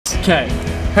Okay.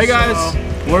 Hey guys,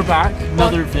 we're back.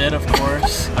 Another vid, of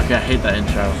course. Okay, I hate that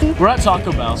intro. We're at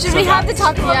Taco Bell. Should we have the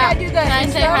Taco Bell guy do that? Can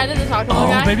I say hi to the Taco Bell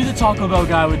guy? Oh, maybe the Taco Bell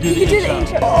guy would do the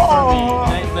intro. Oh.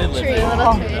 For me. They live Tree, there.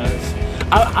 little tree.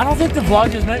 I don't think the vlog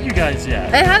has met you guys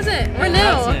yet. It hasn't. We're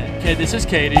new. Okay, this is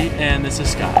Katie and this is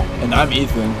Scott. And I'm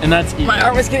Ethan. And that's Ethan. My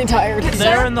arm is getting tired.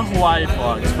 They're in the Hawaii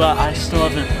vlogs, but I still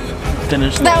haven't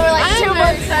finished them. That were like I'm 2 very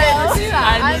months excited to do ago.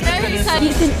 that. I'm very excited.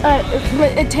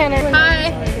 Ethan, Tanner.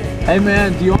 Hi. Hey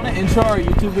man, do you want to intro our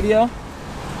YouTube video?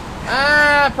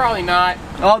 Probably not.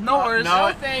 Oh, no worries.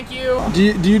 No, thank you. Do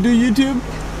you do YouTube?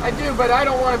 I do, but I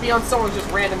don't want to be on someone's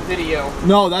just random video.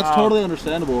 No, that's totally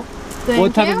understandable.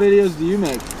 What type of videos do you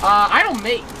make? I don't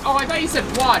make. Oh, I thought you said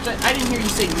watch. I didn't hear you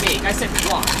say make. I said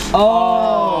watch.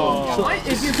 Oh. So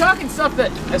if you're talking stuff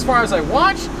that, as far as I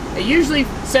watch, it usually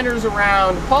centers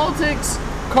around politics,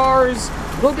 cars,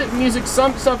 a little bit of music,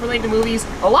 some stuff related to movies,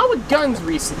 a lot with guns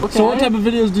recently. So what type of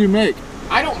videos do you make?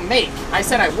 I don't make. I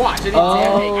said I watch. I didn't say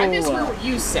I make. I misheard what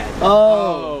you said.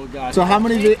 Oh, gotcha. So how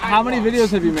many videos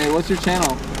have you made? What's your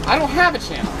channel? I don't have a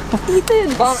channel.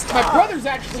 Ethan, My brothers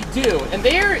actually do, and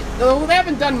they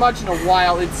haven't done much in a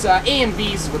while. It's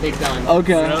AMVs is what they've done.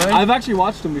 Okay. Really? I've actually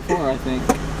watched them before, I think.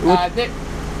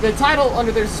 The title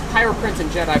under there's Pyro Prince and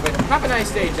Jedi, but have a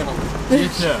nice day, gentlemen. You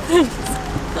too.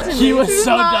 He was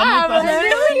so done with I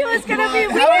knew he was gonna be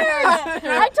weird.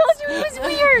 I told you he was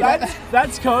weird.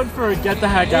 That's code for get the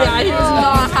heck out. Yeah, he was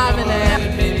not having it.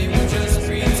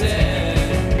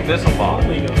 This a lot.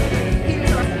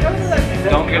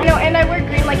 Don't get. No, and I wear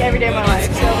green like every day of my life,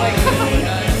 so like,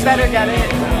 better get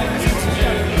it.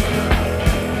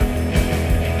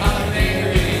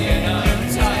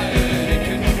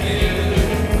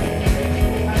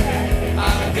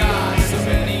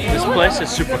 This place is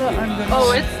super cool.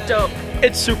 Oh, it's dope.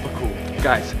 It's super cool,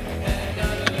 guys.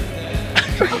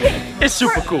 It's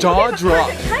super cool. Jaw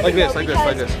drop. Like this, like this,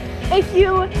 like this. If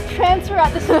you transfer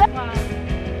at the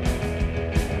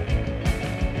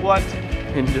What?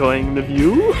 Enjoying the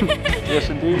view? Yes,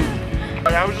 indeed.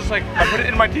 I was just like, I put it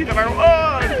in my teeth and I go, oh,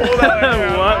 I pulled that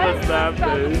out. What was that, That's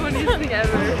the babe? funniest thing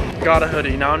ever. Got a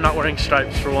hoodie. Now I'm not wearing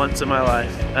stripes for once in my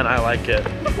life, and I like it.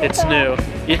 It's new.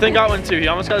 Ethan got one too. He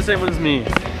almost got the same one as me.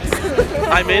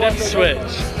 I made him switch.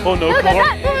 Oh no, they're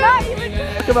car. not even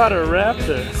good. Think about a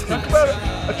raptor. Think about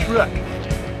a truck.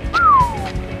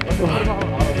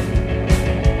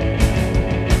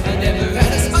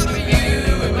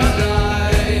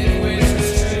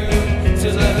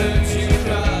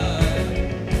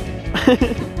 I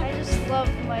just love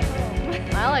my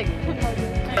home. I like it.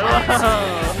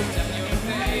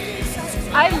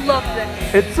 I love this.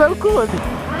 It's so cool.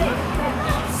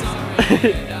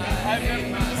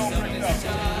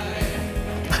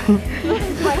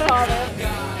 My father.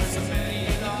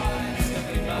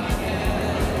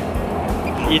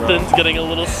 Ethan's getting a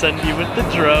little sendy with the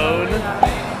drone.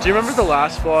 Do you remember the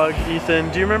last vlog, Ethan?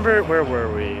 Do you remember, where were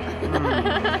we?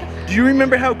 Do you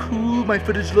remember how cool my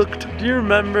footage looked? Do you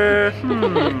remember?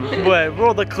 Wait,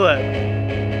 roll the clip.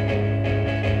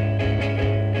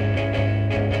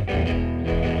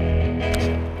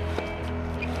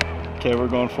 Okay, we're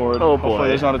going forward. Oh boy. Hopefully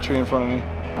there's not a tree in front of me.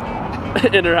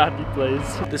 In a happy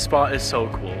place. This spot is so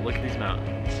cool. Look at these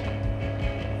mountains.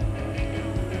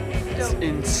 It's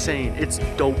insane. It's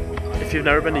dope. If you've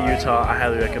never been to Utah, I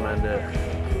highly recommend it.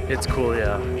 It's cool,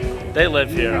 yeah. They live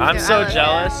here. I'm so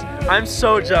jealous. I'm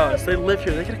so jealous. They live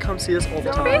here. They get to come see us all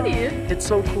the time. It's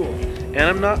so cool. And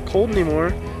I'm not cold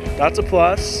anymore. That's a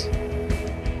plus.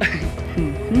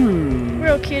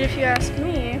 Real cute if you ask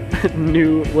me.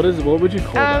 New, what would you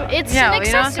call that? It's Yeah, an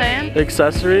you know what I'm accessory. saying?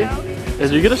 Accessory?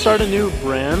 Is you gonna start a new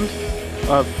brand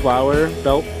of flower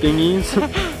belt thingies?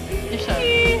 You should.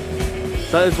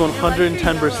 That is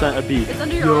 110% a beat. It's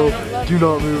under your arm. Do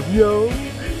not move, yo.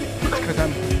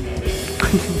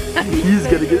 He's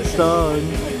gonna get stung.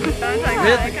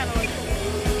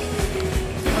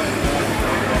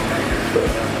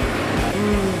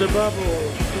 The bubble.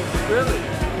 Really?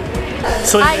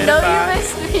 So I know you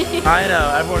missed me. I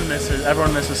know.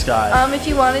 Everyone misses Sky. If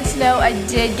you wanted to know, I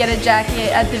did get a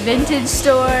jacket at the vintage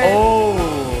store. Oh.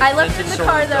 I left it in vintage the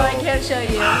car store though. I though. can't show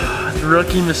you.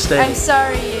 Rookie mistake. I'm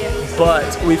sorry.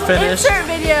 But we finished. Insert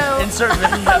video. Insert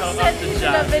video I'll of send the you the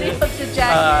jacket. video of the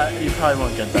jacket. You probably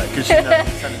won't get that because you never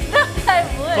sent it. I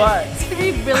would. But it's gonna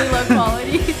be really low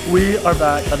quality. we are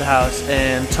back at the house,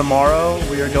 and tomorrow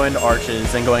we are going to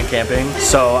Arches and going camping.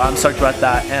 So I'm stoked about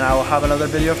that, and I will have another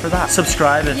video for that.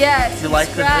 Subscribe if you like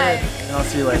the vid, and I'll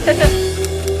see you later.